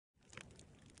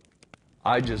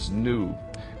I just knew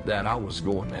that I was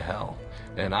going to hell.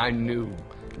 And I knew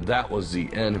that was the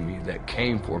enemy that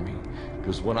came for me.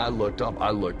 Because when I looked up,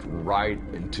 I looked right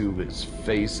into his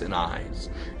face and eyes.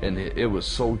 And it was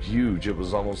so huge, it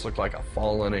was almost looked like a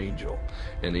fallen angel.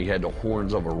 And he had the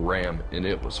horns of a ram, and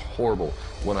it was horrible.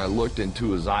 When I looked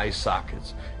into his eye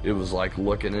sockets, it was like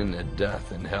looking into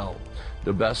death and hell.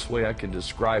 The best way I can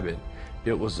describe it,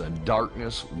 it was a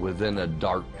darkness within a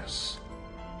darkness.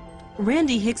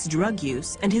 Randy Hicks' drug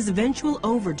use and his eventual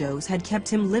overdose had kept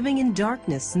him living in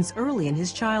darkness since early in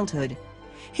his childhood.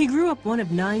 He grew up one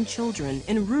of 9 children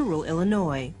in rural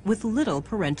Illinois with little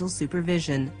parental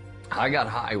supervision. I got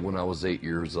high when I was 8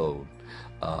 years old.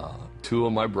 2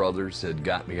 of my brothers had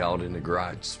got me out in the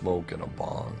garage smoking a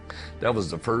bong. That was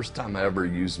the first time I ever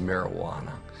used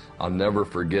marijuana. I'll never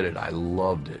forget it. I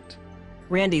loved it.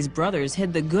 Randy's brothers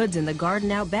hid the goods in the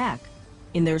garden out back,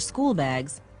 in their school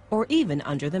bags, or even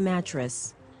under the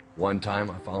mattress. One time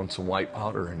I found some white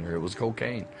powder in there. It was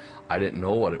cocaine. I didn't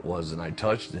know what it was, and I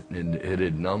touched it, and it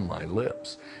had numbed my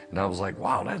lips. And I was like,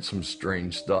 wow, that's some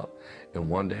strange stuff. And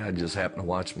one day I just happened to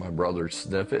watch my brother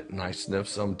sniff it, and I sniffed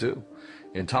some too.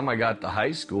 And time I got to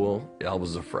high school, I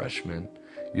was a freshman,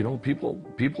 you know, people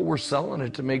were selling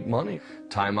it to make money.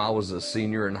 Time I was a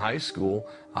senior in high school,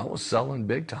 I was selling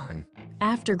big time.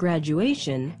 After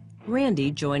graduation,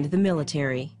 Randy joined the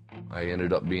military. I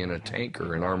ended up being a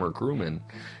tanker, an armor crewman,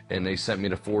 and they sent me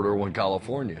to Fort Irwin,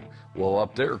 California. Well,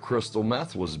 up there, crystal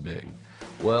meth was big.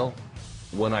 Well,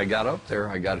 when I got up there,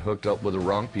 I got hooked up with the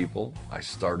wrong people. I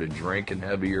started drinking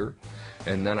heavier,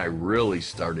 and then I really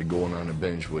started going on a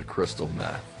binge with crystal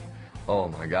meth. Oh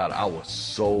my God, I was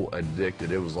so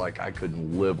addicted. It was like I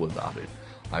couldn't live without it.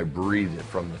 I breathed it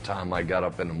from the time I got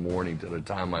up in the morning to the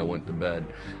time I went to bed.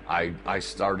 I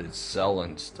started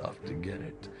selling stuff to get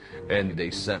it. And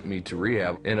they sent me to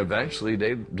rehab. And eventually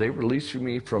they released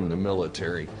me from the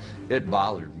military. It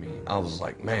bothered me. I was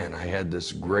like, man, I had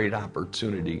this great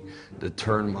opportunity to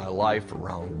turn my life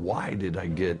around. Why did I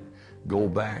go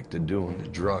back to doing the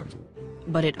drugs?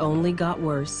 But it only got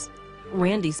worse.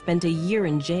 Randy spent a year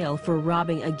in jail for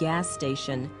robbing a gas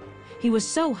station. He was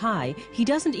so high, he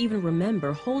doesn't even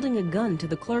remember holding a gun to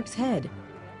the clerk's head.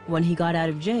 When he got out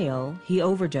of jail, he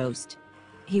overdosed.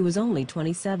 He was only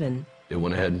 27. They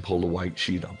went ahead and pulled a white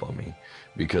sheet up on me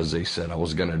because they said I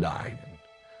was gonna die.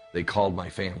 They called my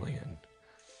family in.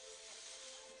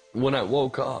 When I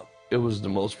woke up, it was the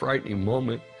most frightening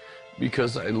moment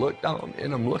because I looked down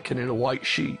and I'm looking at a white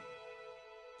sheet.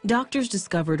 Doctors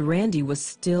discovered Randy was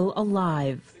still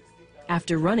alive.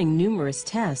 After running numerous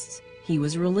tests, he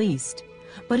was released.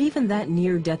 But even that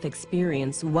near-death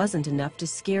experience wasn't enough to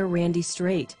scare Randy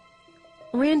straight.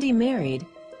 Randy married,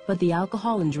 but the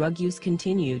alcohol and drug use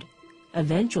continued,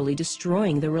 eventually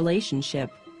destroying the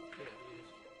relationship.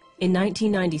 In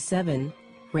 1997,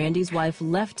 Randy's wife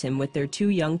left him with their 2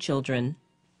 young children.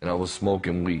 And I was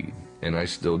smoking weed, and I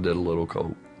still did a little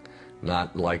coke.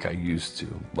 Not like I used to,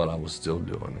 but I was still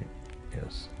doing it,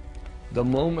 yes. The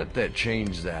moment that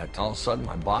changed that, all of a sudden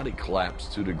my body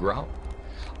collapsed to the ground.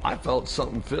 I felt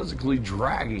something physically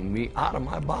dragging me out of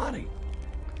my body.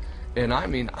 And I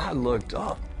mean, I looked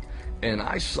up and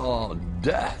I saw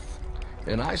death.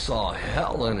 And I saw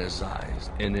hell in his eyes,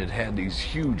 and it had these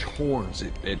huge horns.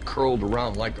 It curled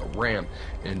around like a ram,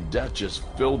 and death just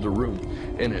filled the room,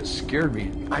 and it scared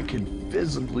me. I could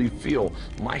visibly feel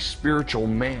my spiritual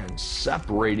man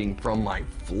separating from my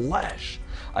flesh.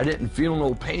 I didn't feel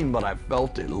no pain, but I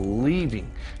felt it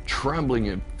leaving, trembling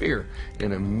in fear,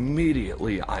 and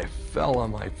immediately I fell on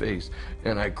my face,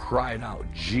 and I cried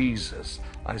out, Jesus.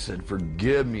 I said,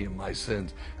 forgive me of my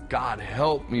sins. God,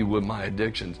 help me with my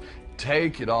addictions.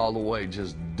 Take it all away.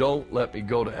 Just don't let me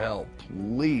go to hell,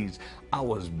 please. I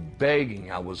was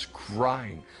begging. I was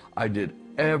crying. I did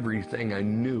everything I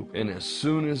knew. And as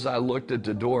soon as I looked at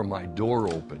the door, my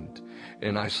door opened.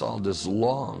 And I saw this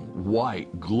long,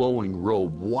 white, glowing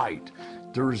robe, white.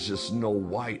 There's just no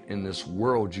white in this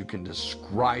world you can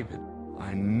describe it.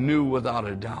 I knew without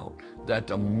a doubt that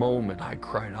the moment I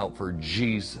cried out for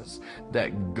Jesus,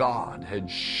 that God had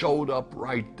showed up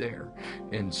right there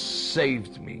and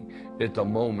saved me at the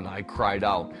moment I cried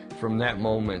out. From that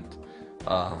moment,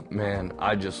 man,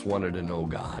 I just wanted to know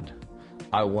God.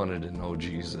 I wanted to know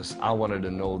Jesus. I wanted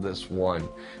to know this one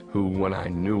who, when I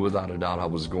knew without a doubt I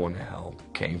was going to hell,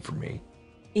 came for me.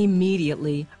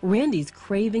 Immediately, Randy's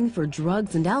craving for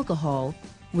drugs and alcohol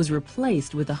was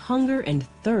replaced with a hunger and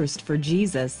thirst for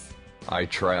Jesus. I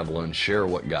travel and share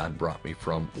what God brought me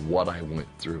from, what I went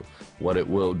through, what it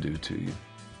will do to you,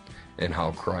 and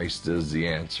how Christ is the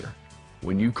answer.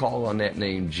 When you call on that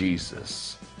name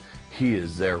Jesus, He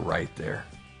is there right there.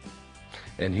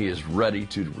 and he is ready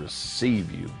to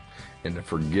receive you and to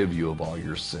forgive you of all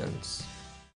your sins.